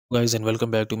Guys, and welcome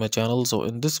back to my channel. So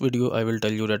in this video I will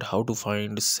tell you that how to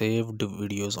find saved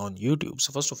videos on YouTube.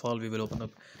 So first of all, we will open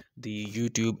up the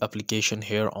YouTube application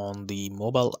here on the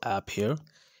mobile app here,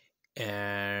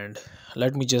 and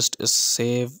let me just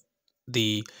save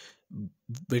the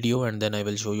video, and then I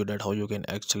will show you that how you can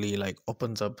actually like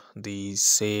opens up the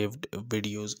saved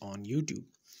videos on YouTube.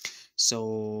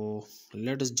 So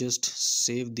let us just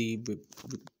save the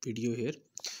video here.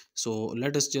 So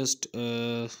let us just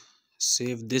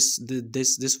save this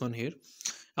one here.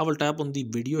 I will tap on the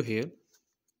video here,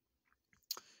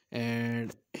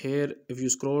 and here if you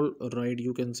scroll right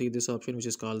you can see this option which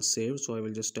is called save. So I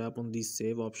will just tap on the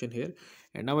save option here,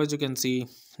 and now as you can see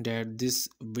that this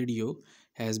video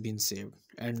has been saved.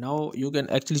 And now you can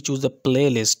actually choose the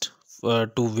playlist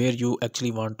to where you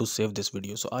actually want to save this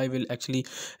video. So I will actually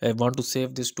want to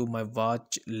save this to my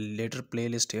watch later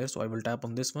playlist here. So I will tap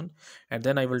on this one, and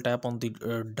then I will tap on the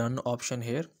done option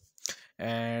here.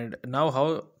 And now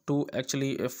how to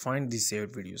actually find the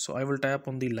saved video. So I will tap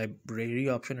on the library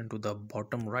option into the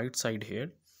bottom right side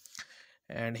here,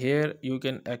 and here you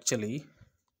can actually,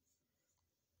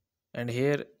 and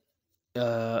here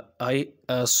I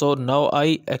so now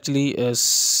I actually I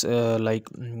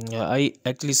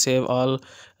actually save all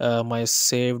my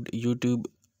saved YouTube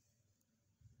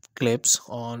clips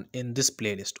on in this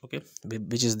playlist, okay,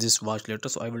 which is this watch later.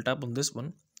 So I will tap on this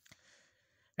one,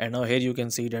 and now here you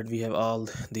can see that we have all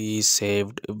the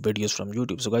saved videos from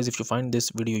YouTube. So guys, if you find this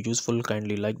video useful,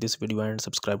 kindly like this video and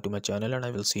subscribe to my channel, and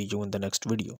I will see you in the next video.